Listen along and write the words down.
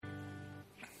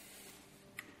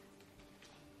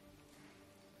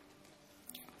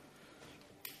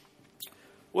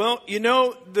Well,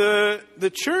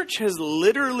 the church has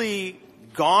literally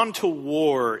gone to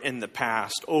war in the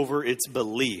past over its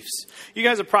beliefs. You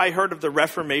guys have probably heard of the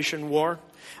Reformation War.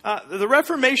 The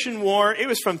Reformation War, it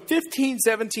was from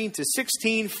 1517 to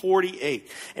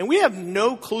 1648. And we have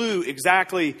no clue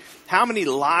exactly how many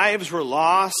lives were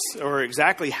lost or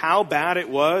exactly how bad it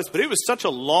was. But it was such a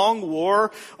long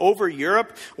war over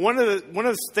Europe. One of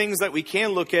the things that we can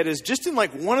look at is just in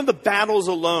like one of the battles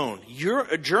alone,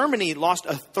 Germany lost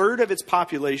a third of its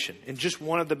population in just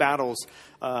one of the battles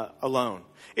alone.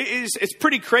 It's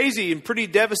pretty crazy and pretty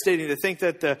devastating to think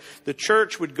that the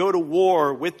church would go to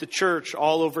war with the church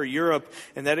all over Europe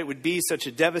and that it would be such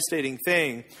a devastating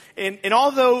thing. And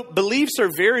although beliefs are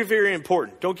very, very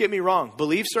important, don't get me wrong,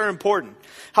 beliefs are important.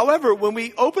 However, when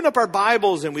we open up our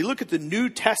Bibles and we look at the New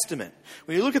Testament,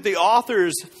 when you look at the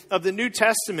authors of the New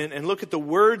Testament and look at the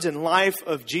words and life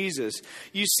of Jesus,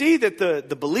 you see that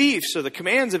the beliefs or the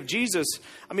commands of Jesus,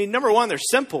 I mean, number one, they're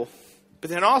simple, but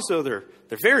then also they're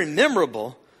very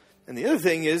memorable. And the other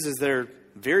thing is they're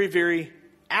very, very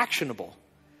actionable.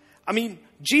 I mean,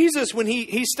 Jesus, when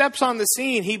he steps on the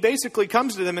scene, he basically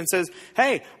comes to them and says,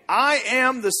 hey, I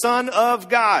am the Son of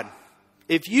God.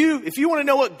 If you want to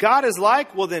know what God is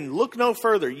like, well, then look no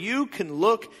further. You can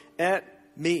look at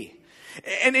me.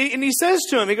 And he says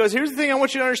to him, he goes, here's the thing I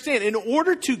want you to understand. In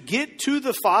order to get to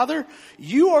the Father,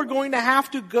 you are going to have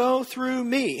to go through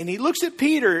me. And he looks at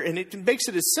Peter and it makes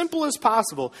it as simple as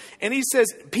possible. And he says,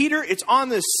 Peter, it's on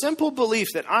this simple belief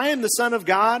that I am the Son of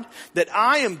God, that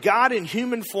I am God in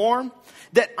human form,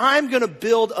 that I'm going to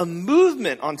build a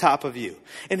movement on top of you.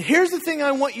 And here's the thing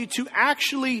I want you to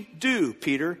actually do,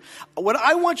 Peter. What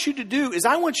I want you to do is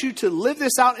I want you to live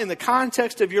this out in the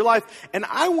context of your life. And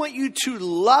I want you to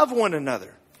love one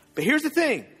another. But here's the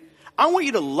thing. I want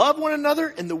you to love one another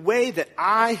in the way that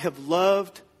I have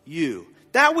loved you.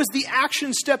 That was the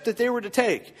action step that they were to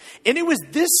take. And it was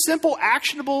this simple,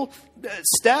 actionable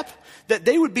step that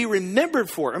they would be remembered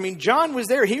for. I mean, John was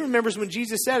there. He remembers when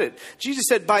Jesus said it. Jesus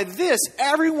said, by this,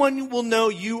 everyone will know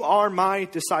you are my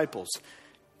disciples,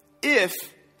 if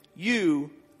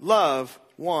you love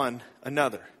one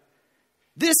another.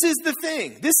 This is the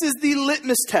thing. This is the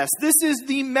litmus test. This is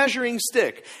the measuring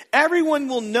stick. Everyone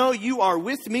will know you are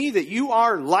with me, that you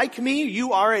are like me,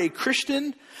 you are a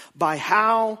Christian, by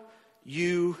how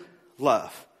you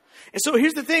love. And so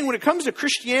here's the thing, when it comes to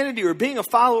Christianity or being a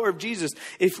follower of Jesus,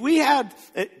 if we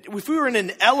were in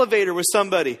an elevator with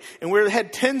somebody and we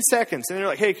had 10 seconds and they're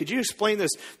like, hey, could you explain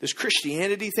this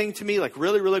Christianity thing to me like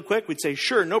really, really quick? We'd say,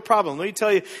 sure, no problem. Let me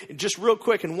tell you just real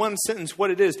quick in one sentence what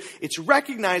it is. It's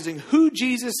recognizing who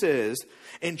Jesus is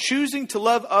and choosing to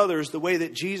love others the way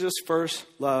that Jesus first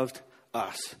loved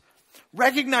us.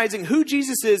 Recognizing who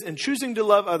Jesus is and choosing to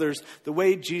love others the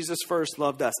way Jesus first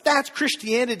loved us. That's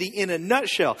Christianity in a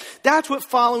nutshell. That's what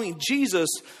following Jesus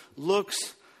looks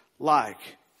like.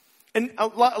 And a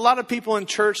lot of people in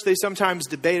church, they sometimes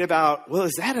debate about, well,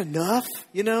 is that enough?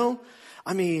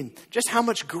 I mean, just how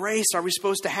much grace are we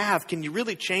supposed to have? Can you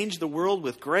really change the world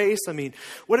with grace? I mean,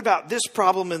 what about this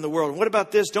problem in the world? What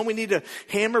about this? Don't we need to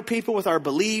hammer people with our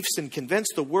beliefs and convince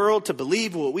the world to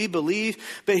believe what we believe?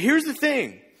 But here's the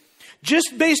thing.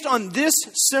 Just based on this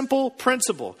simple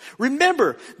principle.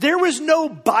 Remember, there was no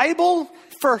Bible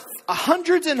for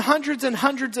hundreds and hundreds and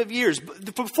hundreds of years.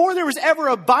 Before there was ever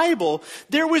a Bible,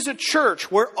 there was a church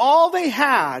where all they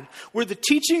had were the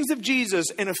teachings of Jesus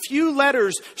and a few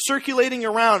letters circulating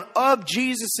around of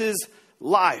Jesus's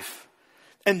life.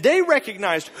 And they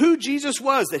recognized who Jesus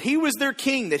was, that he was their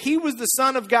king, that he was the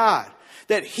Son of God,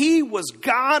 that he was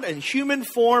God in human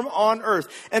form on earth,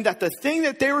 and that the thing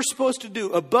that they were supposed to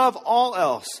do above all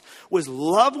else was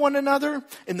love one another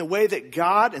in the way that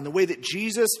God and the way that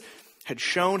Jesus had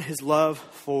shown his love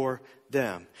for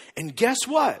them. And guess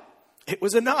what? It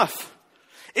was enough.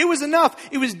 It was enough.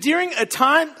 It was during a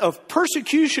time of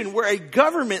persecution where a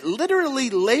government literally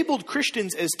labeled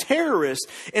Christians as terrorists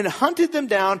and hunted them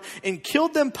down and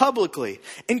killed them publicly.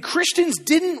 And Christians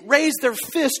didn't raise their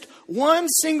fist one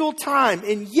single time.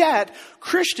 And yet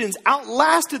Christians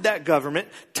outlasted that government,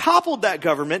 toppled that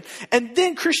government, and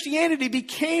then Christianity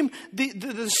became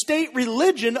the state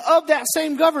religion of that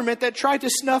same government that tried to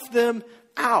snuff them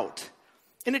out.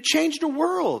 And it changed the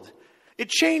world. It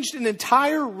changed an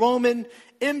entire Roman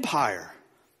Empire.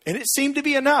 And it seemed to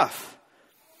be enough.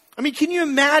 I mean, can you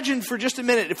imagine for just a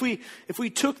minute if we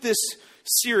took this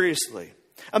seriously?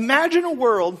 Imagine a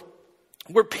world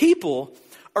where people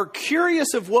are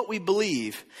curious of what we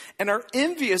believe and are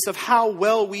envious of how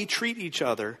well we treat each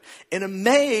other and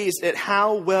amazed at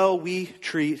how well we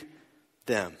treat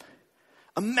them.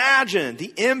 Imagine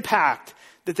the impact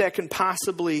that can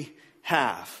possibly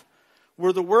have.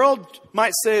 where the world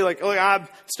might say, like, oh, I'm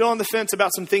still on the fence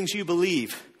about some things you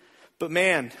believe. But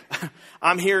man,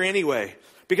 I'm here anyway.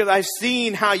 Because I've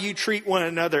seen how you treat one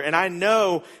another. And I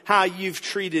know how you've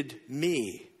treated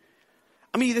me.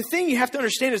 I mean, the thing you have to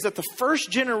understand is that the first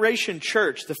generation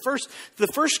church, the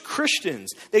first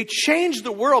Christians, they changed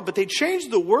the world. But they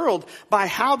changed the world by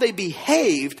how they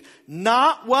behaved,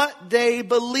 not what they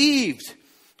believed.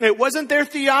 It wasn't their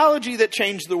theology that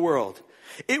changed the world.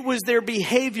 It was their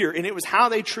behavior, and it was how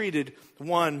they treated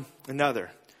one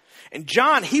another. And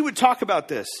John, he would talk about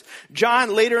this.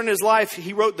 John, later in his life,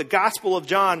 he wrote the Gospel of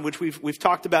John, which we've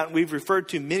talked about and we've referred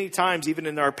to many times, even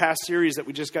in our past series that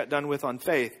we just got done with on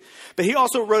faith. But he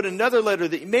also wrote another letter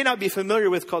that you may not be familiar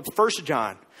with called 1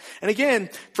 John. And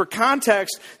again, for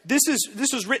context, this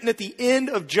was written at the end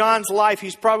of John's life.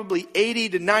 He's probably 80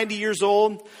 to 90 years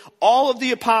old. All of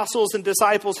the apostles and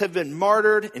disciples have been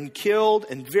martyred and killed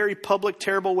in very public,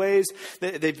 terrible ways.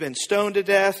 They've been stoned to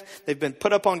death. They've been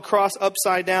put up on cross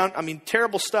upside down. I mean,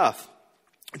 terrible stuff.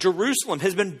 Jerusalem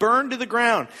has been burned to the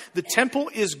ground. The temple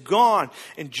is gone.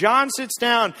 And John sits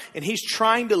down and he's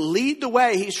trying to lead the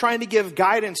way. He's trying to give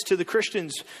guidance to the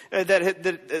Christians,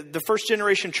 the first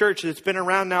generation church that's been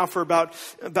around now for about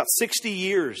 60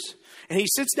 years. And he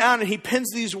sits down and he pens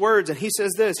these words and he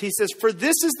says this. He says, "For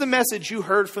this is the message you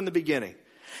heard from the beginning."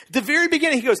 At the very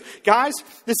beginning, he goes, guys,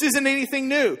 this isn't anything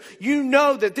new. You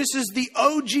know that this is the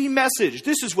OG message.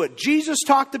 This is what Jesus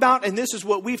talked about, and this is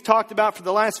what we've talked about for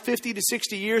the last 50 to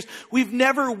 60 years. We've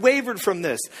never wavered from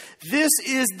this. This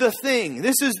is the thing.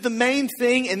 This is the main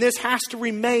thing, and this has to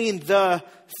remain the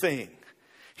thing.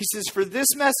 He says, for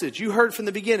this message you heard from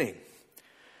the beginning,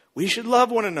 we should love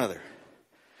one another.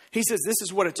 He says this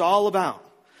is what it's all about,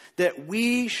 that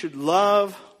we should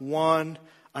love one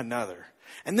another.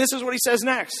 And this is what he says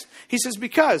next. He says,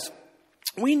 because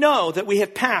we know that we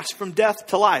have passed from death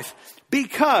to life.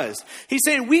 Because he's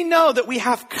saying we know that we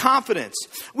have confidence.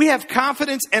 We have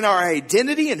confidence in our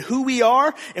identity and who we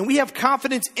are. And we have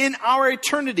confidence in our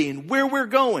eternity and where we're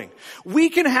going. We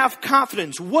can have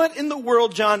confidence. What in the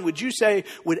world, John, would you say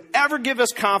would ever give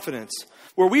us confidence?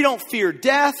 Where we don't fear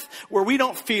death, where we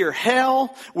don't fear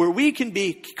hell, where we can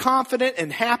be confident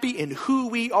and happy in who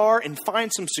we are and find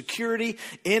some security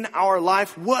in our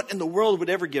life. What in the world would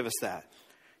ever give us that?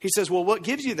 He says, well, what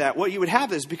gives you that? What you would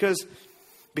have is because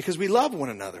we love one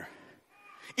another.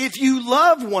 If you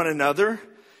love one another,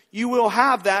 you will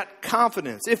have that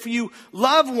confidence. If you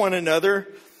love one another,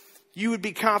 you would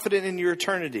be confident in your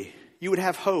eternity. You would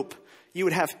have hope. You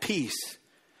would have peace.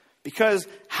 Because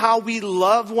how we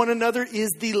love one another is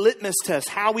the litmus test.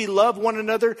 How we love one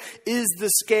another is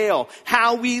the scale.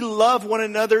 How we love one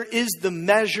another is the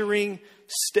measuring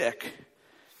stick.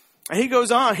 And he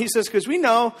goes on, he says, because we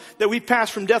know that we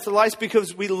pass from death to life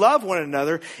because we love one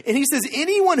another. And he says,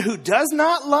 anyone who does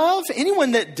not love,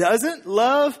 anyone that doesn't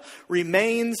love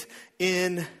remains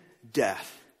in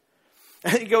death.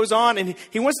 And he goes on and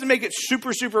he wants to make it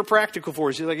super, super practical for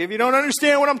us. He's like, if you don't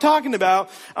understand what I'm talking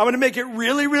about, I'm going to make it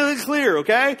really, really clear,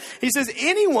 okay? He says,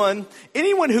 anyone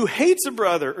who hates a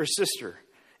brother or sister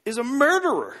is a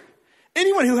murderer.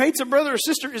 Anyone who hates a brother or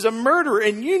sister is a murderer.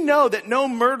 And you know that no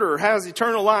murderer has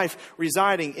eternal life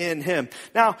residing in him.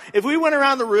 Now, if we went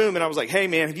around the room and I was like, hey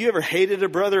man, have you ever hated a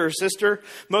brother or sister?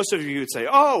 Most of you would say,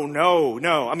 oh,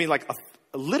 no. I mean, like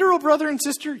a literal brother and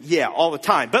sister? Yeah, all the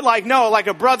time. But like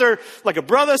a brother,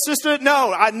 sister?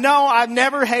 No, I've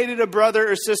never hated a brother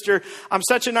or sister. I'm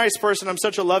such a nice person. I'm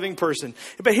such a loving person.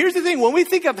 But here's the thing. When we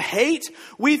think of hate,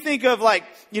 we think of oh,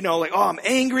 I'm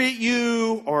angry at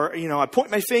you, or, I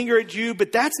point my finger at you.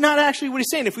 But that's not actually what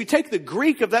he's saying. If we take the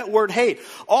Greek of that word hate,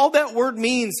 all that word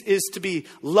means is to be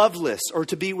loveless or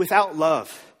to be without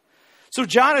love. So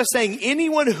John is saying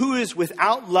anyone who is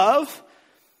without love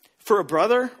for a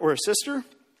brother or a sister,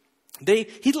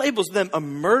 he labels them a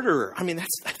murderer. I mean,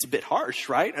 that's a bit harsh,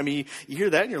 right? I mean, you hear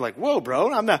that and you're like, whoa,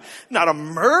 bro, I'm not a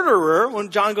murderer.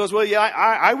 When John goes, well, yeah,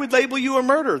 I would label you a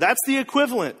murderer. That's the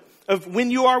equivalent of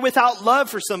when you are without love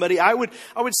for somebody. I would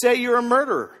say you're a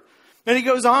murderer. And he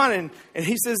goes on and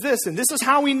he says this, and this is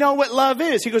how we know what love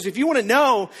is. He goes, if you want to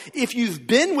know if you've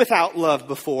been without love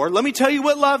before, let me tell you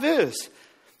what love is.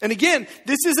 And again,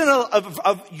 this isn't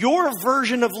your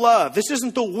version of love. This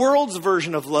isn't the world's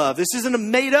version of love. This isn't a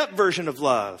made-up version of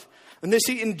love.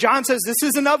 And John says this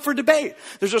isn't up for debate.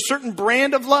 There's a certain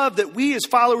brand of love that we as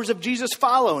followers of Jesus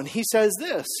follow. And he says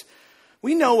this,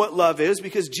 we know what love is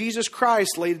because Jesus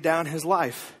Christ laid down his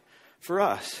life for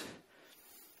us.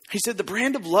 He said the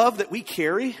brand of love that we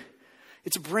carry,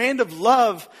 it's a brand of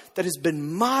love that has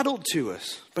been modeled to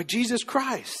us by Jesus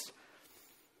Christ.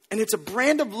 And it's a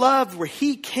brand of love where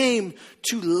he came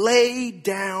to lay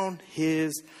down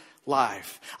his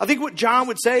life. I think what John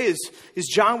would say is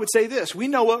John would say this: we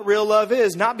know what real love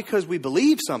is, not because we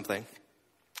believe something,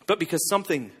 but because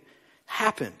something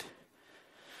happened.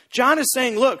 John is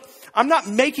saying, look, I'm not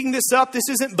making this up. This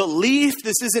isn't belief.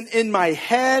 This isn't in my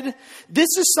head. This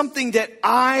is something that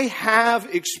I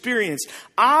have experienced.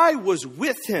 I was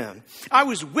with him. I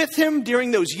was with him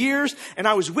during those years, and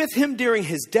I was with him during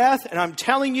his death. And I'm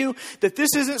telling you that this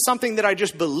isn't something that I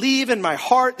just believe in my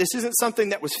heart. This isn't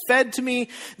something that was fed to me.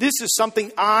 This is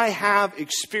something I have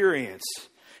experienced.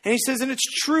 And he says, and it's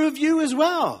true of you as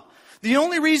well. The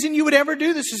only reason you would ever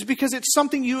do this is because it's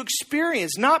something you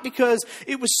experienced, not because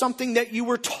it was something that you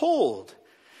were told.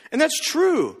 And that's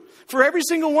true for every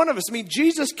single one of us. I mean,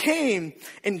 Jesus came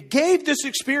and gave this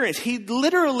experience. He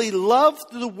literally loved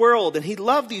the world, and he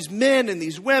loved these men and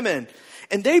these women.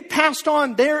 And they passed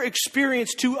on their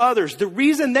experience to others. The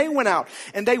reason they went out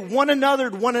and they one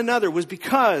another was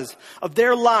because of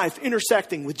their life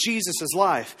intersecting with Jesus'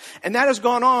 life. And that has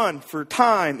gone on for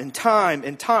time and time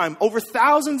and time, over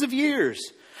thousands of years.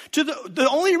 The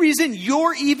only reason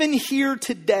you're even here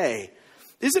today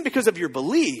isn't because of your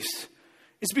beliefs.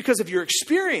 It's because of your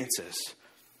experiences.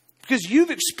 Because you've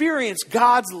experienced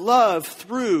God's love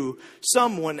through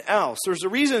someone else. There's a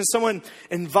reason someone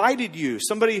invited you.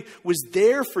 Somebody was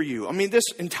there for you. I mean, this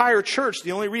entire church,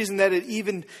 the only reason that it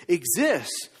even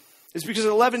exists is because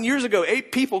 11 years ago,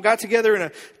 8 people got together in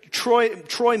a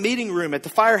Troy meeting room at the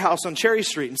Firehouse on Cherry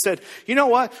Street and said, you know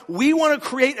what? We want to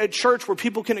create a church where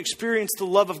people can experience the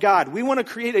love of God. We want to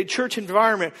create a church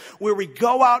environment where we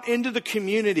go out into the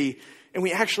community and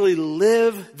we actually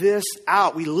live this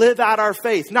out. We live out our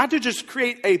faith. Not to just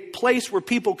create a place where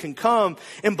people can come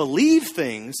and believe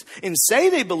things and say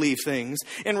they believe things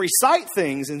and recite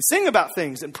things and sing about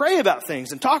things and pray about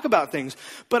things and talk about things,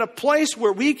 but a place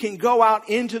where we can go out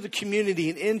into the community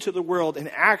and into the world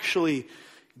and actually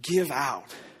give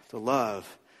out the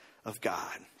love of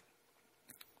God.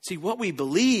 See, what we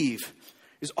believe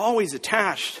is always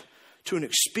attached to an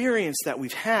experience that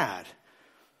we've had,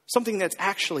 something that's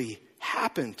actually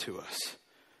happened to us.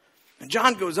 And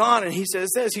John goes on and he says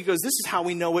this. He goes, this is how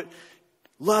we know what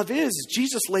love is.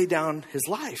 Jesus laid down his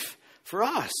life for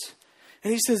us.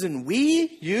 And he says, and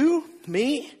we, you,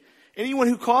 me, anyone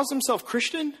who calls himself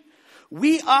Christian,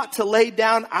 we ought to lay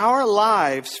down our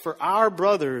lives for our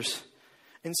brothers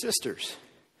and sisters.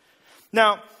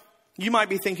 Now, you might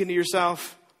be thinking to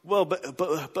yourself, well, but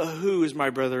who is my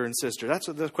brother and sister? That's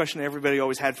the question everybody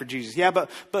always had for Jesus. Yeah,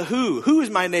 but who? Who is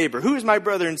my neighbor? Who is my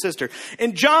brother and sister?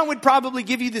 And John would probably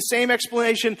give you the same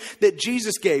explanation that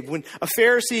Jesus gave when a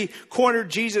Pharisee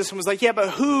cornered Jesus and was like, yeah, but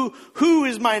who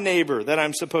is my neighbor that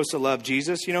I'm supposed to love,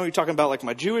 Jesus? You know, you're talking about like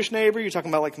my Jewish neighbor. You're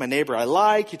talking about like my neighbor I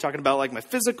like. You're talking about like my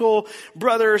physical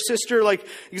brother or sister. Like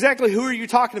exactly who are you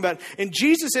talking about? And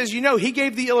Jesus says, you know, he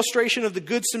gave the illustration of the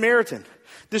Good Samaritan.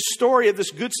 This story of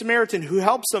this Good Samaritan who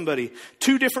helped somebody,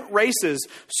 2 different races,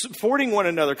 supporting one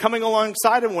another, coming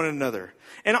alongside of one another.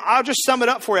 And I'll just sum it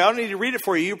up for you. I don't need to read it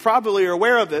for you. You probably are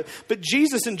aware of it. But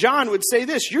Jesus and John would say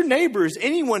this: your neighbor is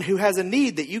anyone who has a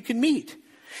need that you can meet.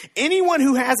 Anyone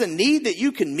who has a need that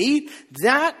you can meet,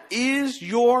 that is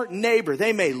your neighbor.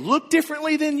 They may look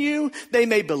differently than you. They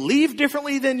may believe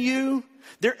differently than you.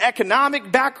 Their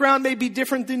economic background may be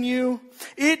different than you.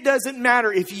 It doesn't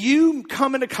matter. If you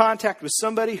come into contact with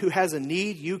somebody who has a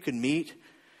need you can meet,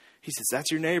 he says, that's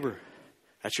your neighbor.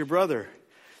 That's your brother.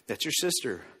 That's your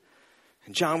sister.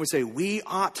 And John would say, we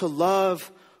ought to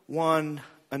love one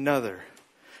another.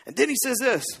 And then he says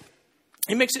this.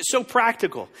 He makes it so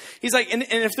practical. He's like, and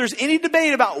if there's any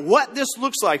debate about what this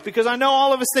looks like, because I know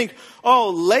all of us think, oh,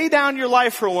 lay down your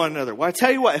life for one another. Well, I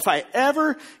tell you what, if I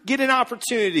ever get an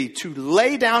opportunity to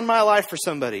lay down my life for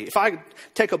somebody, if I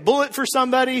take a bullet for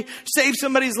somebody, save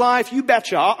somebody's life, you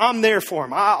betcha, I'm there for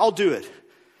them. I'll do it.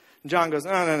 And John goes,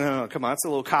 no, come on, that's a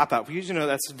little cop-out. Because you know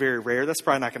that's very rare. That's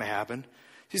probably not going to happen.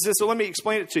 He says, so let me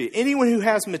explain it to you. Anyone who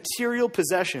has material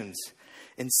possessions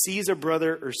and sees a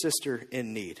brother or sister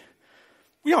in need.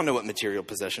 We all know what material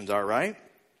possessions are, right?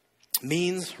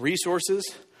 Means, resources,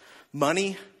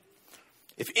 money.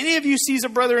 If any of you sees a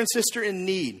brother and sister in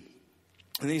need,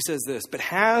 and then he says this, but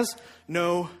has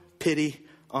no pity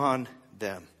on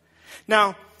them.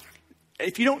 Now,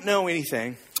 if you don't know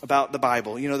anything about the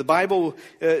Bible, you know, the Bible,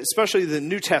 especially the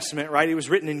New Testament, right? It was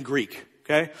written in Greek,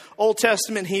 okay? Old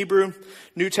Testament, Hebrew,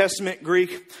 New Testament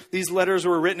Greek. These letters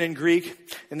were written in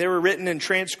Greek, and they were written and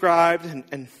transcribed,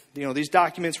 and these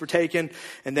documents were taken,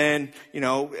 and then,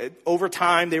 over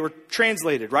time they were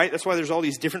translated, right? That's why there's all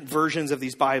these different versions of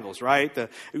these Bibles, right? A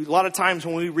lot of times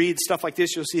when we read stuff like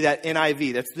this, you'll see that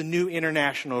NIV. That's the New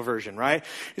International Version, right?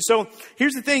 And so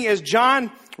here's the thing, as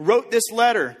John wrote this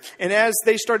letter, and as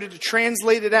they started to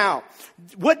translate it out,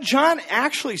 what John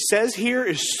actually says here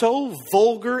is so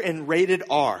vulgar and rated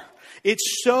R.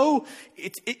 It's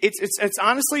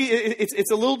honestly, it's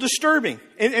a little disturbing.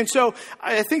 And so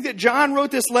I think that John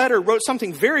wrote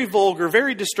something very vulgar,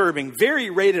 very disturbing, very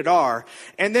rated R.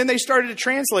 And then they started to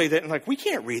translate it and we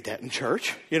can't read that in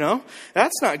church.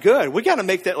 That's not good. We got to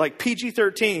make that like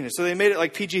PG-13. And so they made it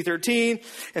like PG-13,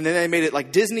 and then they made it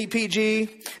like Disney PG,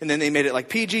 and then they made it like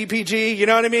PG-PG. You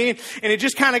know what I mean? And it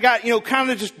just kind of got,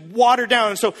 just watered down.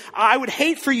 And so I would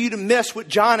hate for you to miss what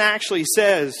John actually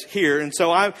says here. And so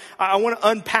I want to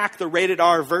unpack the rated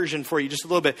R version for you just a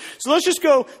little bit. So let's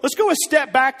go a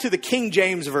step back to the King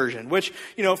James Version, which,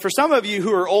 for some of you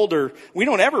who are older, we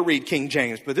don't ever read King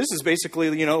James, but this is basically,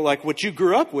 like what you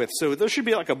grew up with. So there should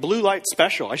be like a blue light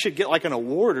special. I should get like an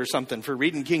award or something for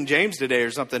reading King James today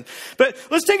or something. But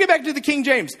let's take it back to the King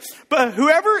James. But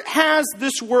whoever has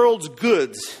this world's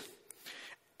goods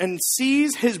and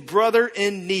sees his brother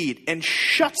in need and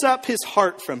shuts up his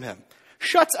heart from him.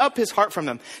 Shuts up his heart from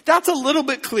him. That's a little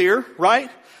bit clear, right?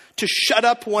 To shut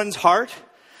up one's heart.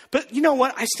 But you know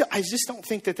what? I just don't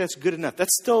think that that's good enough.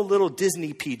 That's still a little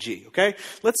Disney PG, okay?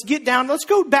 Let's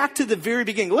go back to the very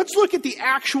beginning. Let's look at the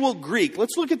actual Greek.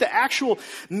 Let's look at the actual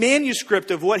manuscript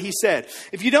of what he said.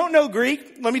 If you don't know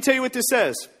Greek, let me tell you what this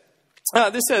says.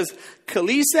 This says,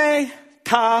 kalise,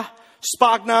 ta,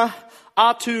 spagna,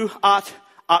 atu,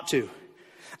 atu.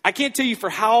 I can't tell you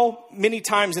for how many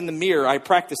times in the mirror I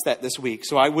practiced that this week,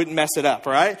 so I wouldn't mess it up,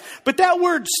 all right? But that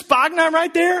word spagna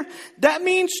right there, that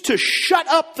means to shut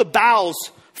up the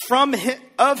bowels from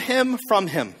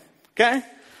him, okay?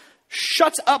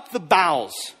 Shuts up the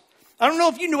bowels. I don't know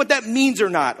if you know what that means or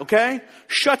not, okay?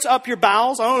 Shuts up your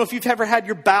bowels. I don't know if you've ever had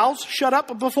your bowels shut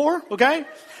up before, okay?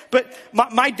 But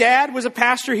my dad was a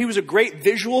pastor. He was a great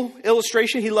visual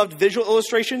illustration. He loved visual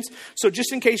illustrations. So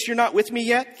just in case you're not with me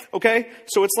yet, okay?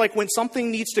 So it's like when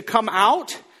something needs to come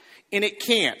out and it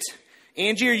can't.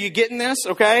 Angie, are you getting this?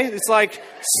 Okay? It's like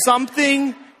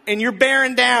something and you're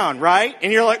bearing down, right?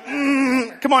 And you're like,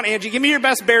 come on, Angie, give me your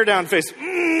best bear down face.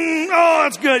 Oh,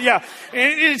 that's good, yeah.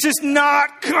 And it's just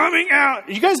not coming out.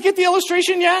 You guys get the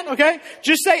illustration yet? Okay?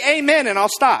 Just say amen and I'll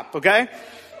stop, okay?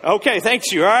 Okay,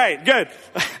 thanks you. All right, good.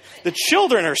 The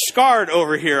children are scarred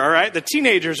over here, all right? The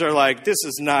teenagers are like, this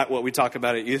is not what we talk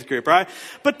about at youth group, right?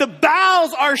 But the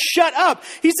bowels are shut up.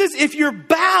 He says, if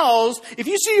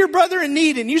you see your brother in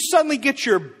need and you suddenly get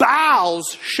your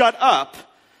bowels shut up,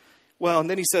 well, and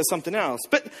then he says something else.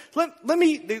 But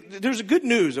there's a good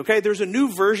news, okay? There's a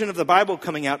new version of the Bible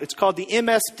coming out. It's called the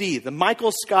MSD, the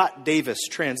Michael Scott Davis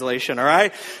translation, all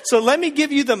right? So let me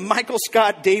give you the Michael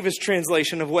Scott Davis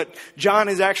translation of what John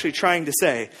is actually trying to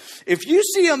say. If you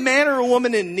see a man or a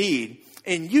woman in need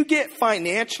and you get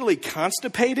financially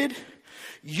constipated,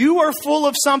 you are full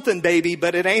of something, baby,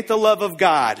 but it ain't the love of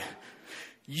God.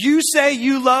 You say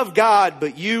you love God,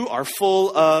 but you are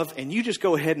full of, and you just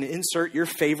go ahead and insert your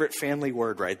favorite family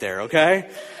word right there,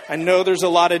 okay? I know there's a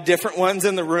lot of different ones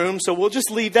in the room, so we'll just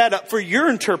leave that up for your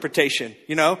interpretation,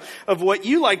 of what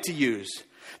you like to use.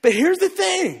 But here's the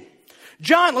thing.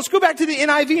 John, let's go back to the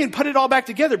NIV and put it all back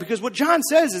together, because what John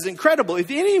says is incredible.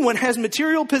 If anyone has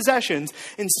material possessions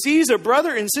and sees a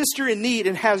brother and sister in need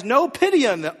and has no pity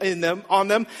on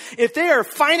them, if they are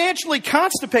financially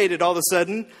constipated all of a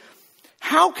sudden,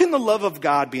 how can the love of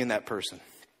God be in that person?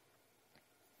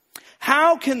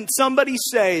 How can somebody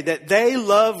say that they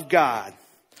love God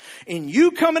and you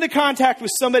come into contact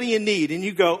with somebody in need and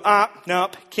you go,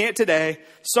 nope, can't today.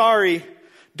 Sorry,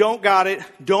 don't got it,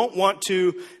 don't want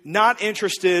to, not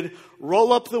interested,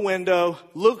 roll up the window,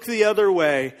 look the other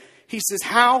way. He says,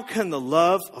 how can the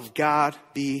love of God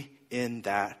be in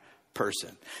that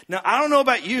person? Now, I don't know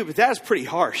about you, but that's pretty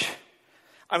harsh.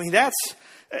 I mean, that's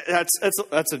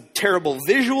a terrible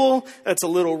visual. That's a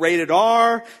little rated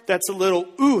R. That's a little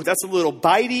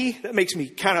bitey. That makes me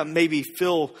kind of maybe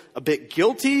feel a bit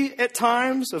guilty at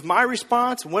times of my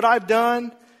response and what I've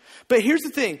done. But here's the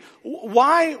thing.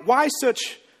 Why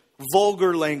such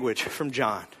vulgar language from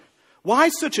John? Why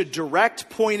such a direct,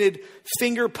 pointed,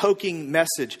 finger-poking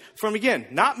message from, again,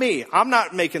 not me. I'm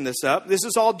not making this up. This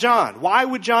is all John. Why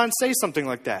would John say something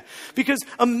like that? Because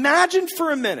imagine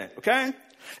for a minute, okay?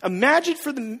 Imagine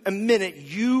for a minute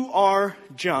you are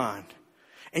John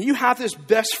and you have this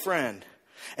best friend,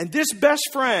 and this best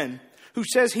friend who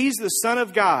says he's the Son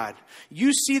of God,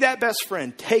 you see that best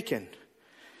friend taken,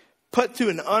 put through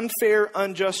an unfair,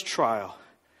 unjust trial.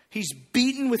 He's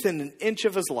beaten within an inch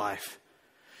of his life.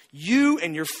 You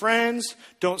and your friends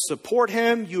don't support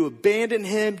him. You abandon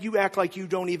him. You act like you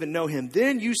don't even know him.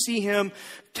 Then you see him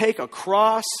take a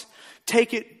cross,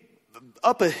 take it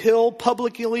up a hill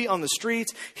publicly on the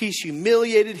streets. He's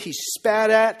humiliated. He's spat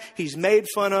at. He's made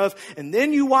fun of. And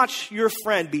then you watch your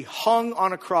friend be hung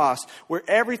on a cross where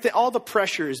all the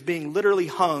pressure is being literally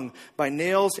hung by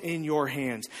nails in your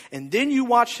hands. And then you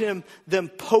watch them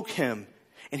poke him,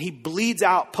 and he bleeds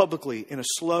out publicly in a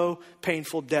slow,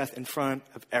 painful death in front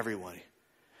of everybody.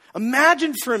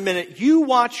 Imagine for a minute you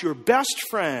watch your best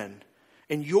friend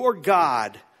and your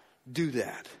God do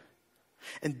that.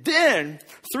 And then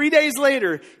 3 days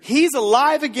later, he's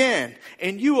alive again,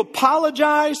 and you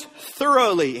apologize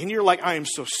thoroughly. And you're like, I am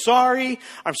so sorry.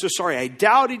 I'm so sorry I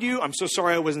doubted you. I'm so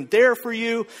sorry I wasn't there for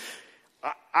you.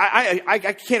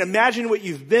 I can't imagine what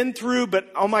you've been through,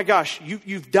 but oh my gosh,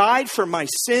 you've died for my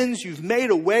sins. You've made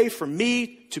a way for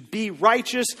me to be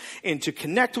righteous and to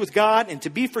connect with God and to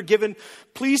be forgiven.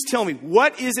 Please tell me,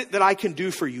 what is it that I can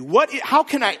do for you? How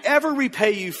can I ever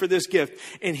repay you for this gift?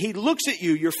 And he looks at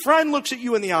you, your friend looks at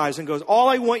you in the eyes and goes, all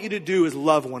I want you to do is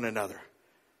love one another.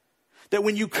 That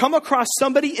when you come across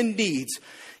somebody in need,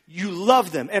 you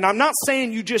love them. And I'm not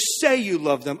saying you just say you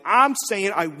love them. I'm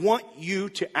saying I want you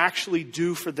to actually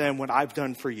do for them what I've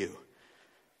done for you.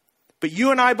 But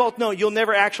you and I both know you'll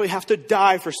never actually have to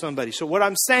die for somebody. So what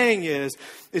I'm saying is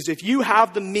if you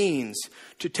have the means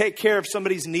to take care of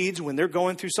somebody's needs when they're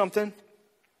going through something,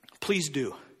 please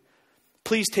do.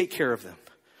 Please take care of them.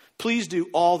 Please do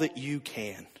all that you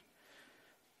can.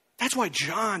 That's why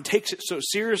John takes it so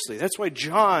seriously. That's why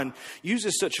John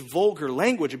uses such vulgar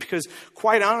language, because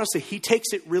quite honestly, he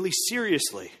takes it really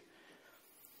seriously.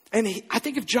 And I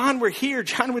think if John were here,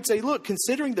 John would say, look,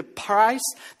 considering the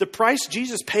price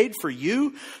Jesus paid for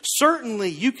you, certainly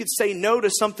you could say no to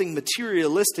something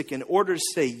materialistic in order to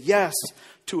say yes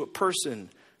to a person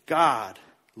God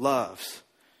loves.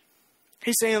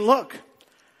 He's saying, look,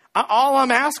 all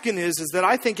I'm asking is that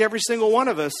I think every single one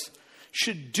of us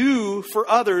should do for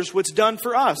others what's done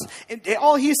for us. And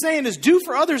all he's saying is do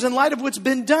for others in light of what's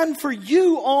been done for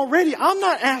you already. I'm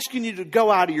not asking you to go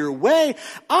out of your way.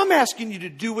 I'm asking you to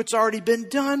do what's already been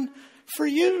done for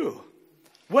you.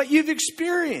 What you've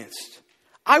experienced.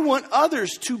 I want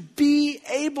others to be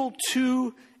able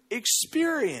to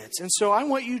experience. And so I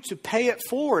want you to pay it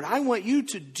forward. I want you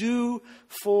to do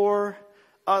for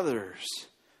others.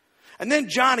 And then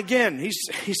John, again,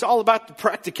 he's all about the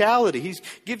practicality. He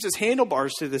gives us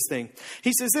handlebars to this thing.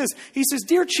 He says this. He says,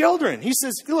 dear children. He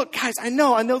says, look, guys, I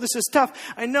know this is tough.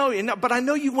 I know, but I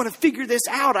know you want to figure this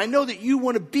out. I know that you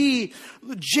want to be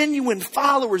genuine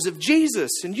followers of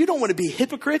Jesus. And you don't want to be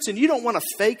hypocrites, and you don't want to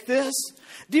fake this.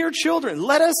 Dear children,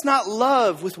 let us not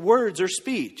love with words or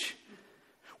speech.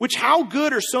 Which how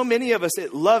good are so many of us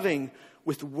at loving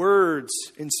with words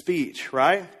and speech,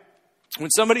 right? When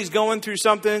somebody's going through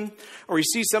something or we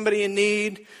see somebody in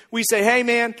need, we say, hey,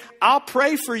 man, I'll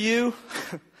pray for you.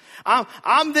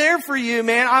 I'm there for you,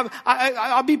 man.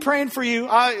 I'll be praying for you.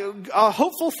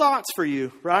 Hopeful thoughts for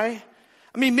you, right?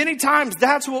 I mean, many times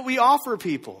that's what we offer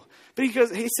people. But he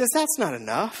says, that's not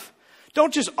enough.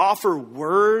 Don't just offer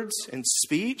words and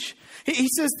speech. He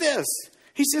says this.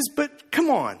 He says, but come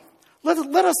on. Let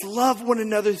us love one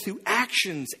another through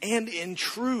actions and in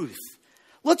truth.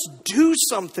 Let's do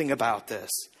something about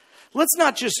this. Let's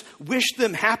not just wish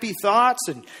them happy thoughts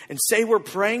and say we're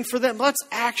praying for them. Let's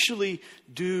actually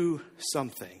do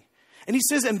something. And he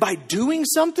says, and by doing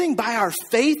something, by our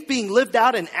faith being lived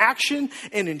out in action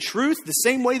and in truth, the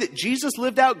same way that Jesus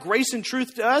lived out grace and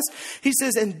truth to us, he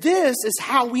says, and this is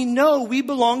how we know we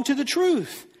belong to the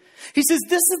truth. He says,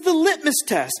 this is the litmus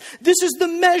test. This is the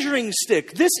measuring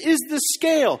stick. This is the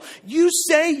scale. You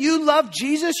say you love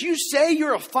Jesus. You say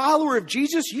you're a follower of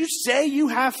Jesus. You say you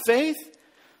have faith.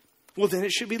 Well, then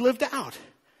it should be lived out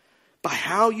by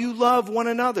how you love one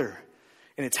another.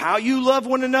 And it's how you love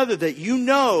one another that you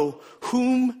know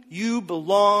whom you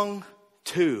belong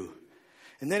to.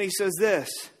 And then he says this.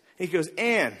 He goes,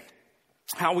 and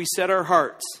how we set our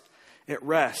hearts at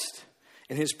rest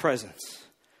in his presence.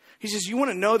 He says, you want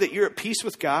to know that you're at peace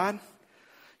with God?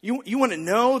 You want to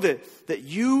know that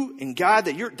you and God,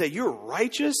 that you're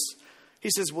righteous?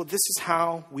 He says, well, this is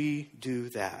how we do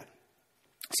that.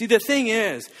 See, the thing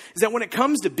is that when it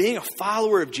comes to being a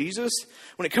follower of Jesus,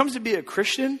 when it comes to being a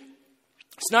Christian,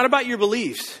 it's not about your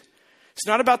beliefs. It's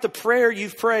not about the prayer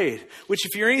you've prayed, which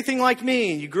if you're anything like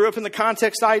me and you grew up in the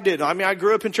context I did, I mean, I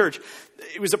grew up in church.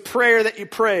 It was a prayer that you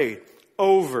prayed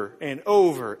over and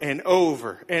over and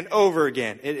over and over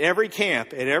again at every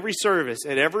camp, at every service,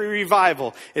 at every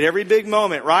revival, at every big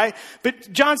moment, right?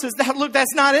 But John says, look,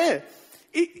 that's not it.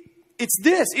 It's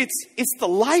this. It's the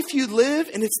life you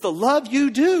live and it's the love you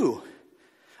do.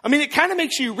 I mean, it kind of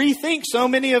makes you rethink so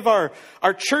many of our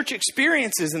church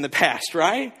experiences in the past,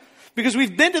 right? Because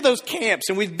we've been to those camps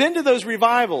and we've been to those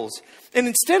revivals. And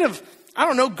instead of,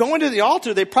 going to the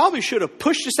altar, they probably should have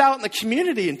pushed us out in the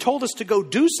community and told us to go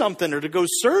do something or to go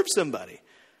serve somebody.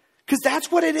 Because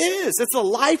that's what it is. It's the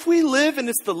life we live and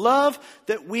it's the love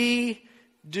that we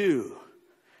do.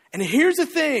 And here's the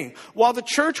thing. While the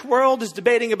church world is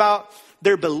debating about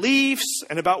their beliefs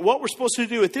and about what we're supposed to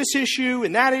do with this issue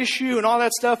and that issue and all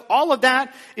that stuff, all of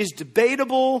that is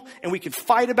debatable and we can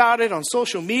fight about it on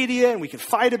social media and we can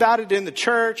fight about it in the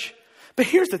church. But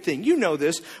here's the thing. You know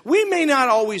this. We may not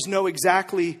always know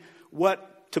exactly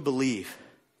what to believe,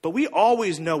 but we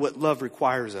always know what love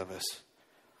requires of us.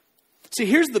 See,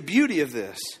 here's the beauty of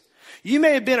this. You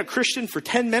may have been a Christian for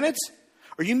 10 minutes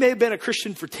or you may have been a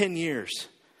Christian for 10 years.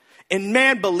 And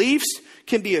man, beliefs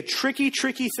can be a tricky,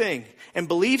 tricky thing. And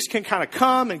beliefs can kind of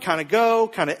come and kind of go,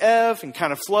 kind of ebb and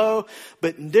kind of flow.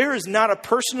 But there is not a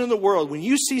person in the world, when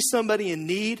you see somebody in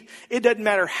need, it doesn't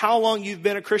matter how long you've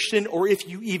been a Christian or if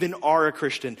you even are a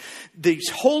Christian. The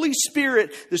Holy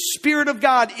Spirit, the Spirit of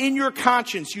God in your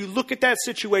conscience, you look at that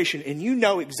situation and you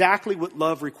know exactly what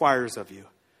love requires of you.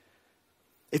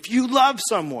 If you love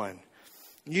someone,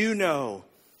 you know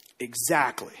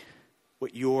exactly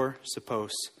what you're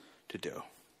supposed to do.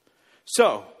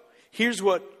 So, here's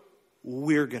what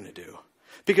we're going to do.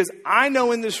 Because I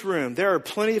know in this room, there are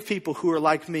plenty of people who are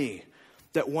like me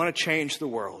that want to change the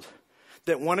world,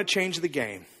 that want to change the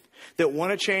game, that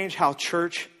want to change how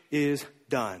church is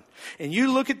done. And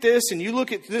you look at this and you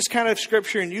look at this kind of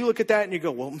scripture and you look at that and you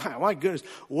go, well, my goodness,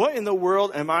 what in the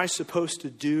world am I supposed to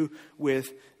do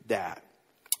with that?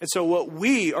 And so what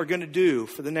we are going to do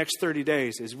for the next 30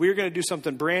 days is we're going to do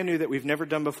something brand new that we've never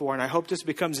done before. And I hope this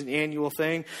becomes an annual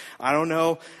thing. I don't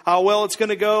know how well it's going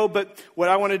to go, but what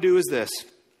I want to do is this.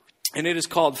 And it is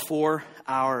called For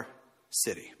Our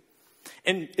City.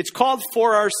 And it's called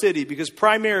For Our City because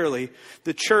primarily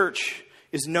the church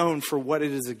is known for what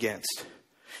it is against.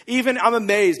 Even I'm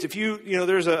amazed if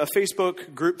there's a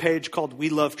Facebook group page called We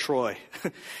Love Troy.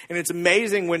 And it's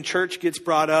amazing when church gets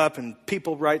brought up and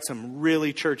people write some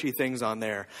really churchy things on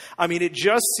there. I mean, it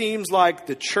just seems like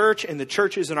the church and the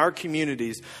churches in our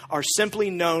communities are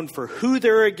simply known for who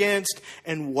they're against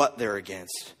and what they're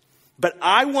against. But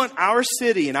I want our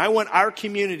city and I want our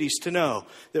communities to know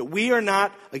that we are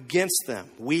not against them.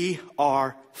 We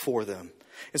are for them.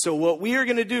 And so what we are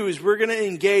going to do is we're going to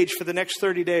engage for the next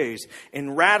 30 days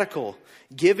in radical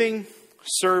giving,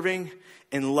 serving,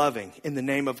 and loving in the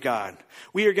name of God.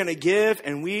 We are going to give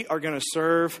and we are going to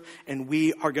serve and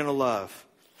we are going to love.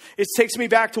 It takes me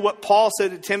back to what Paul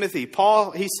said to Timothy.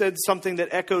 Paul, he said something that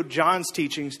echoed John's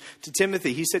teachings to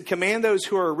Timothy. He said, command those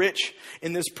who are rich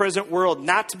in this present world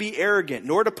not to be arrogant,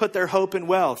 nor to put their hope in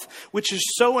wealth, which is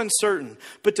so uncertain,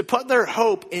 but to put their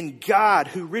hope in God,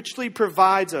 who richly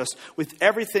provides us with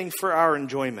everything for our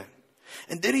enjoyment.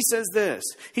 And then he says this.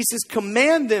 He says,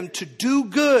 command them to do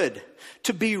good,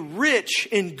 to be rich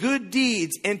in good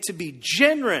deeds, and to be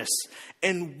generous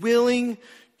and willing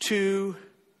to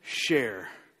share.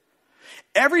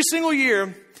 Every single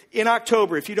year in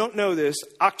October, if you don't know this,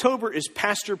 October is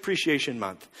Pastor Appreciation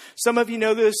Month. Some of you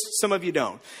know this, some of you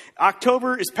don't.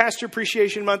 October is Pastor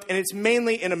Appreciation Month, and it's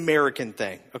mainly an American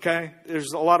thing, okay?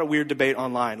 There's a lot of weird debate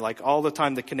online. Like all the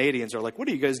time the Canadians are like, what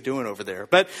are you guys doing over there?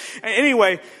 But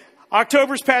anyway,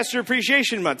 October's Pastor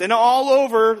Appreciation Month. And all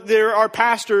over, there are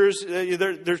pastors,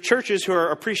 there are churches who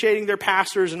are appreciating their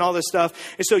pastors and all this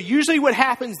stuff. And so usually what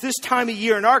happens this time of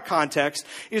year in our context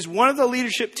is one of the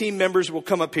leadership team members will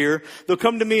come up here. They'll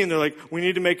come to me and they're like, we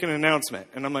need to make an announcement.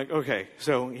 And I'm like, okay,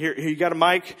 so here you got a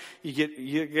mic.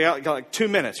 You got like 2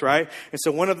 minutes, right? And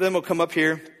so one of them will come up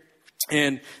here.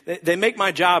 And they make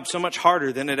my job so much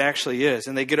harder than it actually is.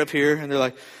 And they get up here and they're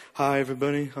like, hi,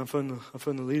 everybody. I'm from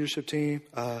the leadership team.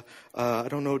 I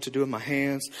don't know what to do with my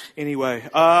hands. Anyway,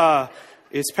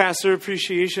 it's Pastor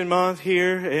Appreciation Month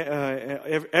here,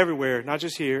 everywhere, not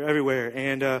just here, everywhere.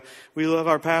 And we love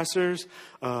our pastors,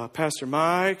 Pastor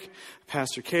Mike,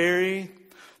 Pastor Carrie,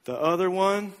 the other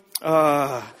one.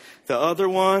 the other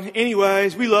one.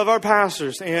 Anyways, we love our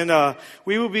pastors, and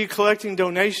we will be collecting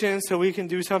donations so we can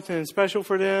do something special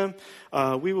for them.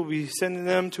 We will be sending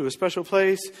them to a special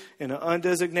place in an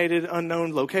undesignated,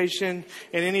 unknown location.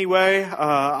 And anyway,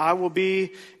 I will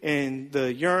be in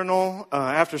the urinal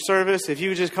after service. If you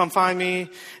would just come find me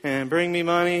and bring me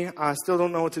money. I still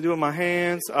don't know what to do with my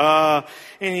hands.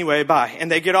 Anyway, bye. And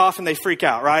they get off and they freak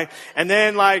out, right? And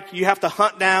then, like, you have to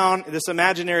hunt down this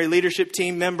imaginary leadership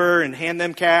team member and hand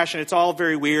them cash, and it's all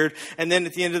very weird. And then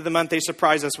at the end of the month, they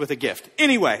surprise us with a gift.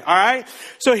 Anyway, all right?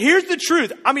 So here's the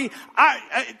truth. I mean,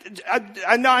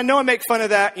 I know I make fun of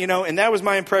that, you know, and that was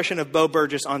my impression of Bo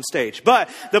Burgess on stage. But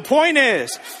the point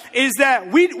is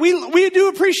that we do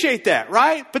appreciate that,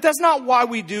 right? But that's not why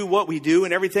we do what we do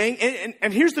and everything.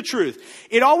 And here's the truth.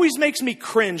 It always makes me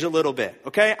cringe a little bit,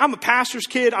 okay? I'm a pastor's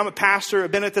kid. I'm a pastor.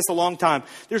 I've been at this a long time.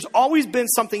 There's always been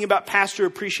something about Pastor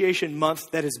Appreciation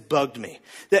Month that has bugged me,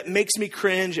 that makes me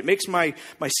cringe. It makes my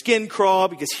skin crawl,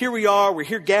 because here we are. We're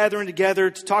here gathering together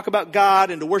to talk about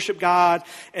God and to worship God.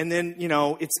 And then, you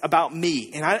know, it's about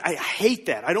me. And I hate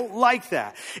that. I don't like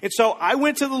that. And so I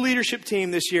went to the leadership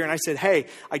team this year and I said, hey,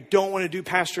 I don't want to do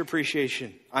Pastor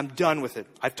Appreciation. I'm done with it.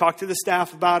 I've talked to the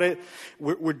staff about it.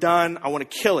 We're done. I want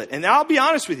to kill it. And I'll be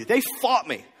honest with you. They fought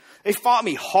me. They fought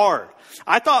me hard.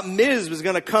 I thought Miz was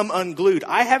going to come unglued.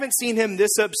 I haven't seen him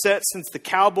this upset since the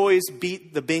Cowboys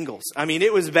beat the Bengals. I mean,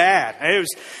 it was bad. It was,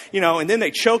 you know, and then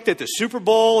they choked at the Super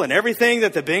Bowl and everything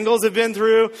that the Bengals have been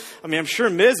through. I mean, I'm sure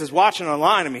Miz is watching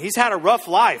online. I mean, he's had a rough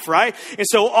life, right? And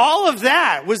so all of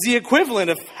that was the equivalent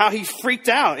of how he freaked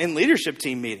out in leadership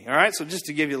team meeting. All right. So just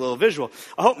to give you a little visual,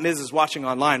 I hope Miz is watching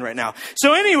online right now.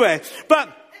 So anyway,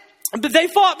 but they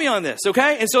fought me on this,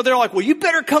 okay? And so they're like, well, you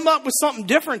better come up with something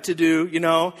different to do, you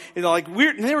know? And like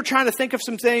and they were trying to think of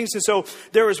some things. And so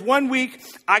there was one week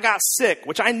I got sick,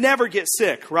 which I never get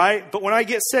sick, right? But when I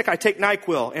get sick, I take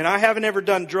NyQuil, and I haven't ever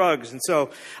done drugs. And so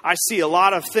I see a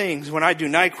lot of things when I do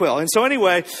NyQuil. And so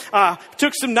anyway,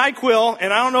 took some NyQuil,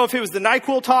 and I don't know if it was the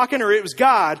NyQuil talking or it was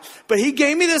God, but he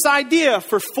gave me this idea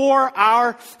for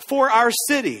our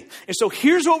city. And so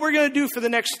here's what we're going to do for the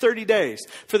next 30 days.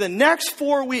 For the next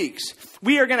 4 weeks,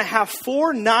 we are going to have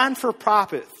 4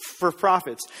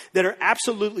 non-for-profits that are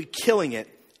absolutely killing it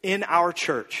in our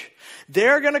church.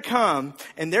 They're going to come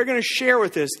and they're going to share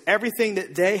with us everything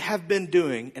that they have been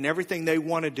doing and everything they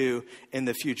want to do in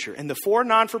the future. And the 4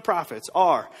 non-for-profits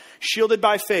are Shielded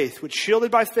by Faith, which Shielded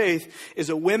by Faith is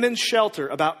a women's shelter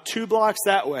about 2 blocks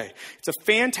that way. It's a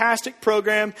fantastic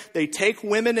program. They take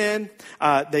women in,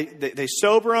 they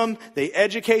sober them, they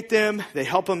educate them, they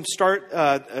help them start,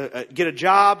 get a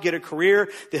job, get a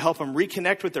career, they help them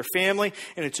reconnect with their family.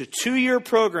 And it's a 2-year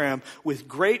program with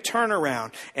great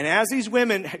turnaround. And as these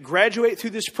women graduate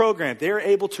through this program, they're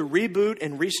able to reboot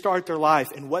and restart their life.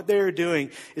 And what they're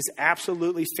doing is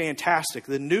absolutely fantastic.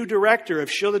 The new director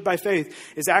of Shielded by Faith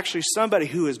is actually somebody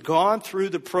who has gone through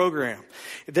the program.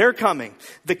 They're coming.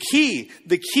 The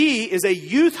Key is a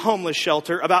youth homeless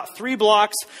shelter about 3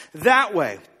 blocks that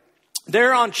way.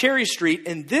 They're on Cherry Street,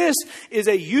 and this is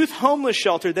a youth homeless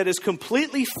shelter that is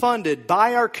completely funded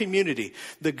by our community.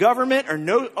 The government or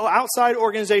no outside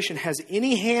organization has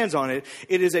any hands on it.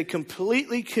 It is a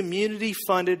completely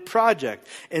community-funded project,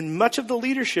 and much of the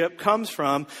leadership comes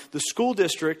from the school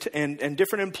district and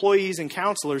different employees and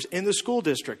counselors in the school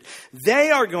district.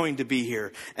 They are going to be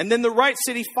here. And then the Wright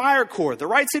City Fire Corps. The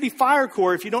Wright City Fire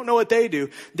Corps, if you don't know what they do,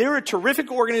 they're a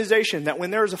terrific organization that when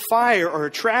there's a fire or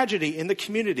a tragedy in the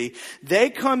community, they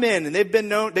come in, and they've been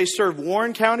known, they serve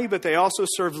Warren County, but they also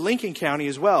serve Lincoln County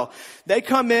as well. They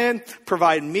come in,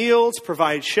 provide meals,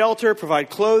 provide shelter, provide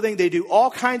clothing. They do all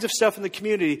kinds of stuff in the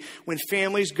community when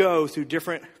families go through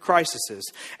different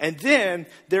crises. And then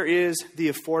there is the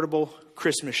Affordable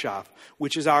Christmas Shop,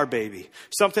 which is our baby.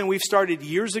 Something we've started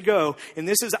years ago, and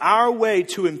this is our way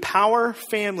to empower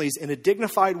families in a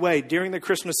dignified way during the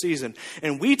Christmas season.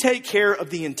 And we take care of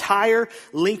the entire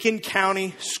Lincoln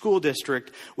County School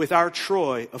District with our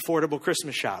Troy Affordable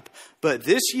Christmas Shop. But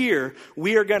this year,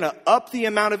 we are going to up the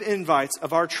amount of invites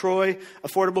of our Troy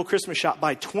Affordable Christmas Shop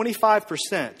by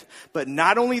 25%. But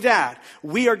not only that,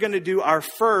 we are going to do our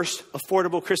first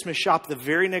Affordable Christmas Shop the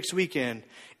very next weekend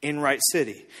in Wright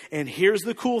City. And here's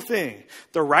the cool thing.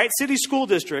 The Wright City School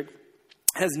District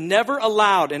has never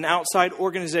allowed an outside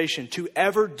organization to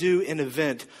ever do an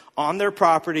event on their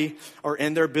property or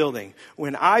in their building.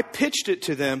 When I pitched it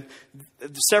to them,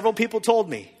 several people told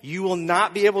me, you will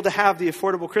not be able to have the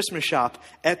Affordable Christmas Shop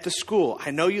at the school.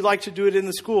 I know you like to do it in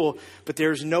the school, but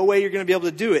there's no way you're going to be able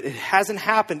to do it. It hasn't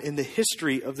happened in the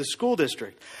history of the school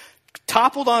district.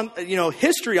 Toppled on,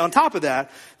 history on top of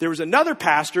that, there was another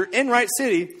pastor in Wright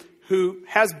City who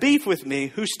has beef with me,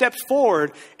 who stepped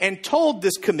forward and told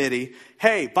this committee,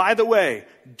 hey, by the way,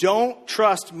 don't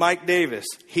trust Mike Davis.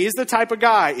 He's the type of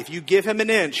guy, if you give him an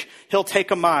inch, he'll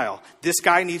take a mile. This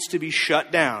guy needs to be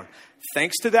shut down.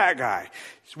 Thanks to that guy.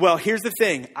 Well, here's the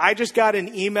thing. I just got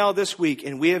an email this week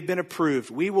and we have been approved.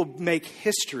 We will make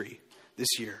history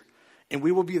this year. And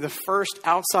we will be the first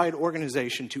outside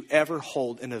organization to ever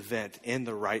hold an event in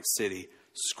the Wright City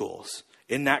schools.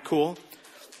 Isn't that cool?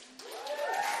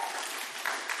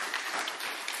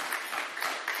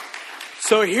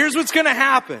 So here's what's going to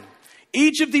happen.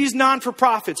 Each of these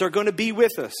non-for-profits are going to be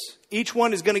with us. Each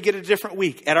one is going to get a different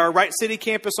week at our Wright City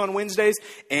campus on Wednesdays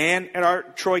and at our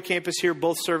Troy campus here,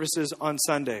 both services on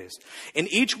Sundays. And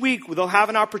each week they'll have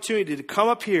an opportunity to come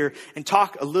up here and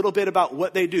talk a little bit about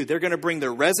what they do. They're going to bring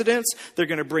their residents. They're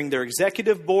going to bring their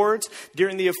executive boards.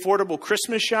 During the Affordable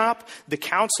Christmas Shop, the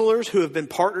counselors who have been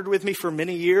partnered with me for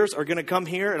many years are going to come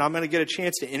here, and I'm going to get a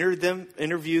chance to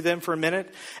interview them for a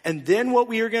minute. And then what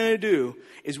we are going to do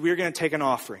is we are going to take an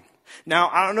offering. Now,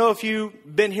 I don't know if you've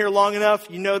been here long enough.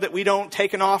 You know that we don't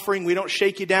take an offering. We don't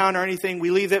shake you down or anything.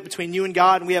 We leave that between you and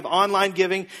God. And we have online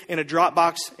giving in a drop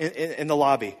box in the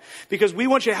lobby. Because we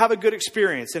want you to have a good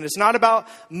experience. And it's not about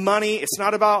money. It's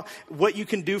not about what you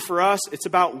can do for us. It's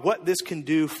about what this can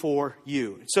do for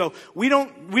you. So we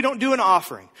don't do an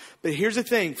offering. But here's the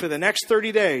thing. For the next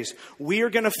 30 days, we are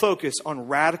going to focus on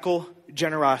radical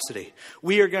generosity.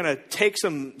 We are going to take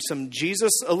some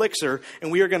Jesus elixir and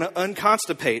we are going to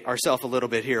unconstipate ourselves a little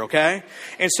bit here, okay?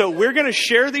 And so we're going to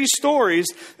share these stories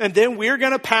and then we're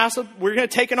going to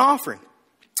take an offering.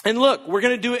 And look, we're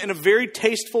going to do it in a very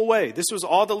tasteful way. This was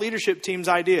all the leadership team's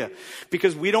idea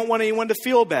because we don't want anyone to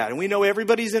feel bad. And we know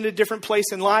everybody's in a different place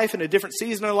in life and a different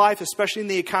season of life, especially in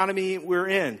the economy we're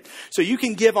in. So you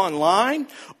can give online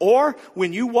or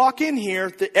when you walk in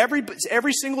here,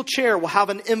 every single chair will have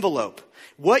an envelope.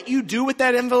 What you do with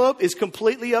that envelope is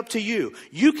completely up to you.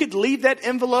 You could leave that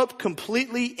envelope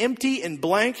completely empty and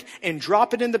blank and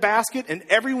drop it in the basket and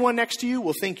everyone next to you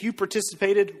will think you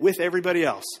participated with everybody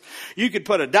else. You could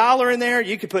put $1 in there.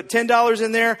 You could put $10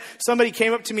 in there. Somebody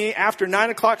came up to me after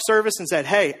 9 o'clock service and said,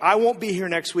 hey, I won't be here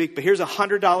next week, but here's a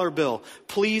 $100 bill.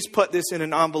 Please put this in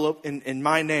an envelope in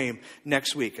my name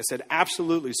next week. I said,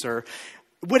 absolutely, sir.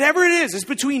 Whatever it is, it's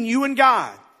between you and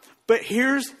God. But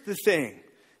here's the thing.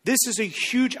 This is a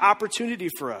huge opportunity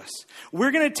for us.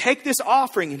 We're going to take this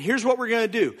offering and here's what we're going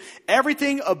to do.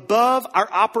 Everything above our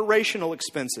operational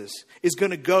expenses is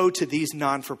going to go to these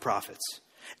non-for-profits.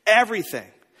 Everything.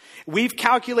 We've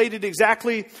calculated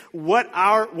exactly what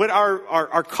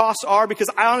our costs are because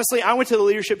I went to the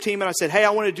leadership team and I said, hey, I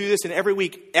want to do this, and every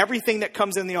week, everything that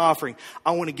comes in the offering,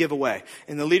 I want to give away.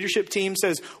 And the leadership team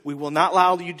says, we will not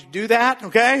allow you to do that,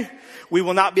 okay? We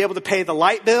will not be able to pay the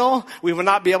light bill. We will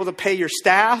not be able to pay your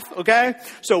staff, okay?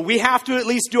 So we have to at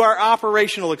least do our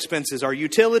operational expenses, our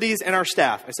utilities, and our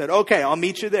staff. I said, okay, I'll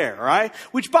meet you there, all right?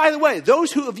 Which, by the way,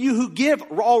 those of you who give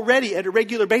already at a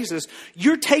regular basis,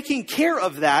 you're taking care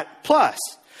of that plus.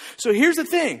 So here's the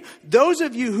thing. Those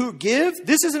of you who give,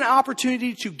 this is an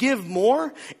opportunity to give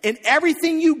more, and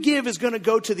everything you give is going to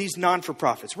go to these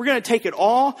non-for-profits. We're going to take it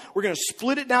all, we're going to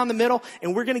split it down the middle,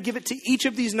 and we're going to give it to each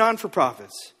of these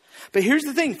non-for-profits. But here's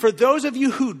the thing. For those of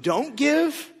you who don't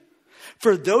give,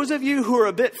 for those of you who are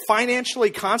a bit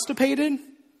financially constipated,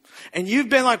 and you've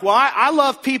been like, well, I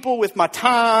love people with my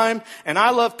time, and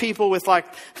I love people with like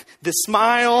the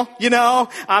smile, you know?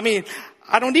 I mean,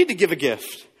 I don't need to give a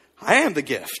gift. I am the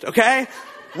gift, okay?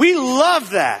 We love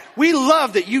that. We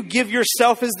love that you give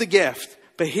yourself as the gift.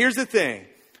 But here's the thing.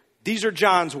 These are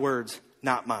John's words,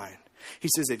 not mine. He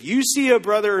says, if you see a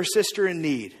brother or sister in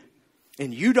need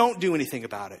and you don't do anything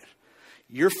about it,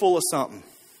 you're full of something,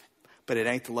 but it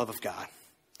ain't the love of God.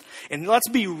 And let's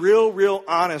be real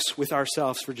honest with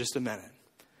ourselves for just a minute.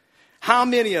 How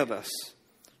many of us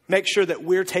make sure that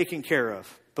we're taken care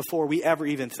of before we ever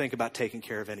even think about taking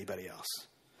care of anybody else?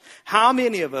 How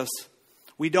many of us,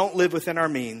 we don't live within our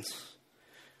means.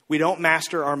 We don't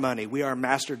master our money. We are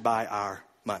mastered by our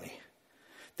money.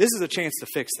 This is a chance to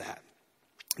fix that.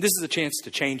 This is a chance to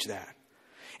change that.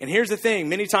 And here's the thing.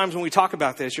 Many times when we talk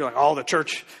about this, you're like, oh, the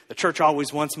church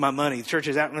always wants my money. The church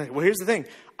is out. Well, here's the thing.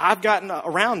 I've gotten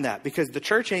around that because the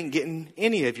church ain't getting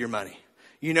any of your money.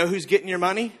 You know who's getting your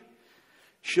money?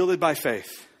 Shielded by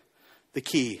Faith. The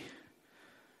Key.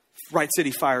 Wright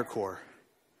City Fire Corps.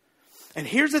 And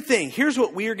here's the thing. Here's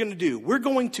what we are going to do. We're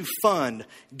going to fund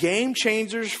game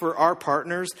changers for our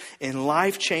partners and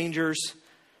life changers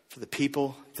for the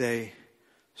people they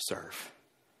serve.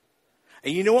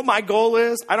 And you know what my goal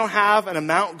is? I don't have an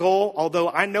amount goal, although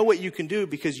I know what you can do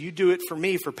because you do it for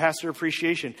me for Pastor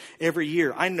Appreciation every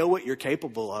year. I know what you're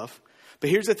capable of. But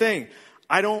here's the thing.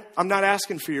 I'm not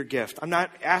asking for your gift. I'm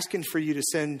not asking for you to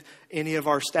send any of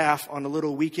our staff on a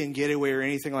little weekend getaway or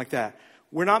anything like that.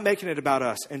 We're not making it about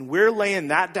us. And we're laying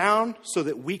that down so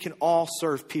that we can all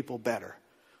serve people better.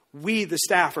 We, the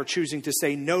staff, are choosing to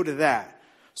say no to that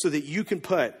so that you can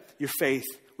put your faith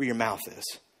where your mouth is.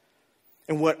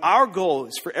 And what our goal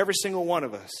is for every single one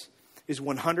of us is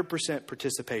 100%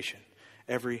 participation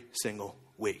every single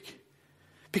week.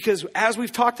 Because as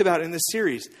we've talked about in this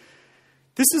series,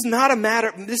 this is not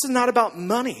about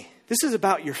money. This is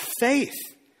about your faith.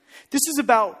 This is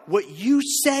about what you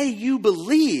say you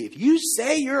believe. You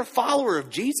say you're a follower of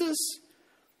Jesus.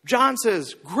 John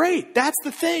says, great, that's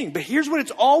the thing. But here's what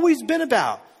it's always been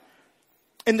about.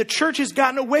 And the church has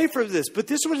gotten away from this. But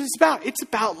this is what it's about. It's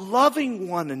about loving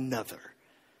one another.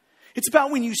 It's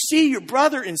about when you see your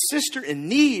brother and sister in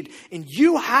need and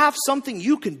you have something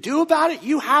you can do about it.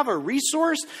 You have a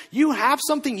resource. You have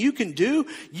something you can do.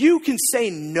 You can say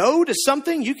no to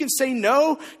something. You can say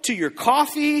no to your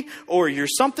coffee or your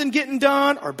something getting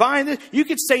done or buying this. You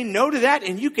can say no to that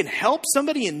and you can help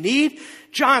somebody in need.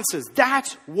 John says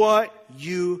that's what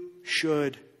you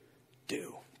should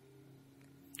do.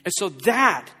 And so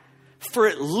that for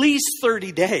at least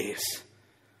 30 days,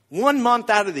 1 month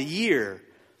out of the year,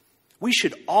 we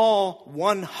should all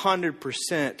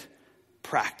 100%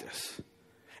 practice.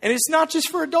 And it's not just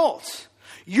for adults.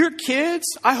 Your kids,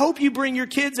 I hope you bring your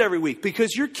kids every week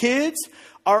because your kids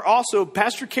are also,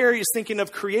 Pastor Carey is thinking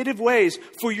of creative ways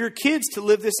for your kids to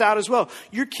live this out as well.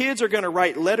 Your kids are going to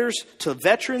write letters to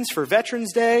veterans for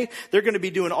Veterans Day. They're going to be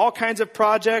doing all kinds of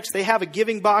projects. They have a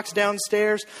giving box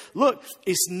downstairs. Look,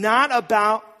 it's not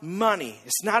about money.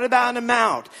 It's not about an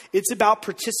amount. It's about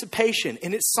participation.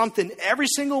 And it's something every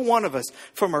single one of us,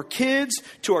 from our kids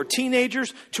to our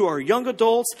teenagers to our young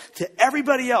adults to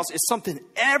everybody else, it's something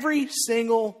every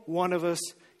single one of us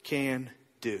can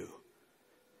do.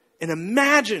 And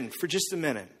imagine for just a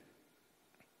minute,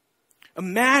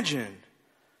 imagine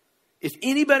if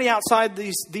anybody outside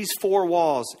these four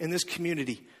walls in this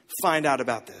community find out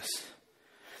about this.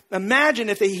 Imagine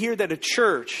if they hear that a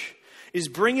church is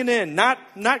bringing in not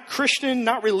Christian,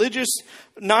 not religious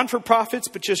non-for-profits,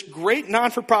 but just great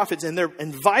non-for-profits. And they're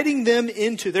inviting them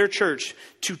into their church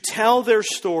to tell their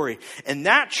story. And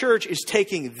that church is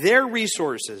taking their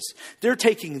resources, they're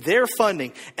taking their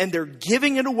funding, and they're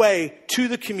giving it away to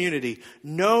the community.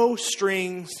 No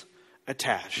strings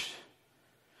attached.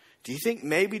 Do you think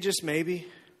maybe, just maybe,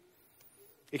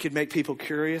 it could make people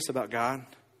curious about God?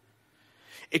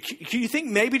 Do you think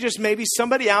maybe, just maybe,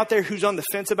 somebody out there who's on the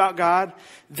fence about God,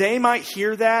 they might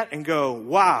hear that and go,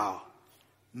 wow,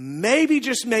 maybe,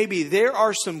 just maybe, there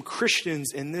are some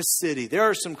Christians in this city, there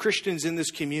are some Christians in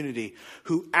this community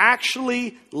who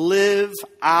actually live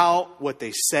out what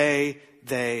they say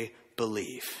they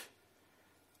believe.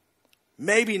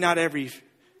 Maybe not every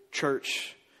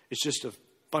church is just a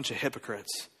bunch of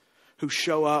hypocrites who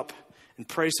show up and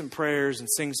pray some prayers and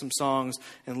sing some songs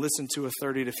and listen to a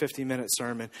 30 to 50 minute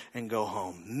sermon and go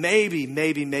home. Maybe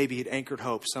at Anchored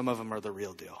Hope, some of them are the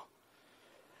real deal.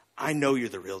 I know you're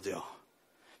the real deal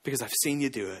because I've seen you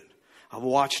do it. I've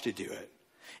watched you do it.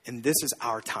 And this is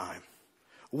our time.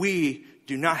 We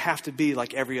do not have to be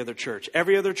like every other church.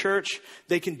 Every other church,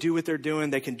 they can do what they're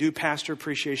doing. They can do pastor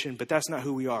appreciation, but that's not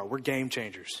who we are. We're game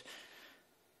changers.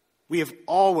 We have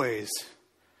always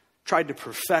tried to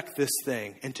perfect this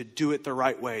thing and to do it the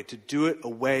right way, to do it a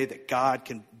way that God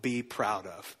can be proud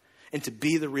of and to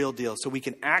be the real deal so we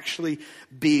can actually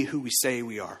be who we say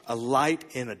we are, a light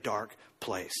in a dark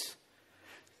place.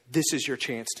 This is your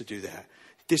chance to do that.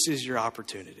 This is your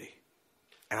opportunity.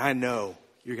 And I know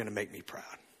you're going to make me proud.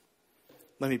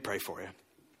 Let me pray for you.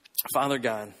 Father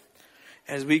God,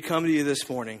 as we come to you this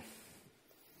morning,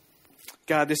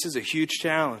 God, this is a huge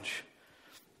challenge.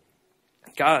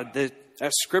 God, that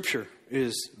scripture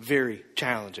is very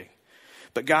challenging.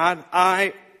 But God,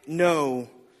 I know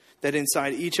that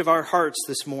inside each of our hearts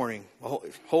this morning, the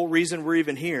whole reason we're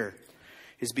even here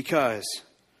is because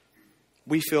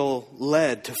we feel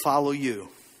led to follow you.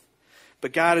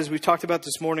 But God, as we talked about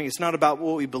this morning, it's not about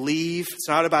what we believe. It's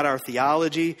not about our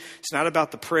theology. It's not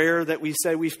about the prayer that we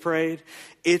say we've prayed.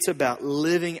 It's about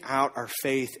living out our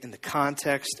faith in the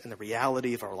context and the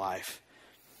reality of our life.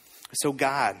 So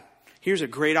God, here's a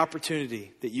great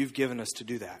opportunity that you've given us to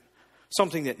do that.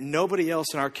 Something that nobody else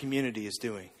in our community is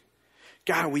doing.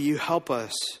 God, will you help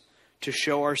us to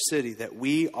show our city that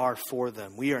we are for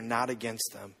them. We are not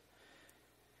against them.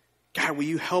 God, will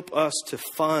you help us to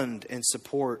fund and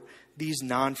support these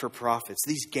non-for-profits,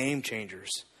 these game changers?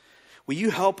 Will you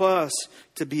help us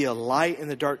to be a light in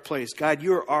the dark place? God,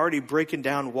 you are already breaking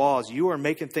down walls. You are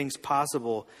making things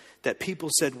possible that people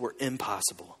said were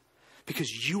impossible.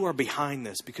 Because you are behind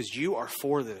this, because you are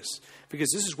for this,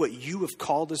 because this is what you have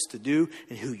called us to do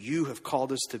and who you have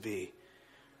called us to be.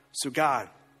 So God,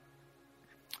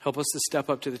 help us to step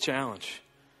up to the challenge.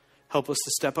 Help us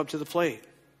to step up to the plate.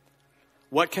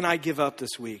 What can I give up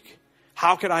this week?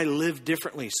 How could I live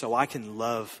differently so I can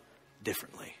love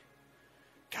differently?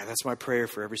 God, that's my prayer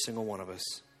for every single one of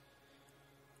us.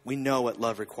 We know what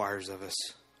love requires of us.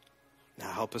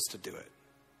 Now help us to do it.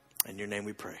 In your name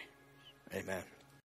we pray. Amen.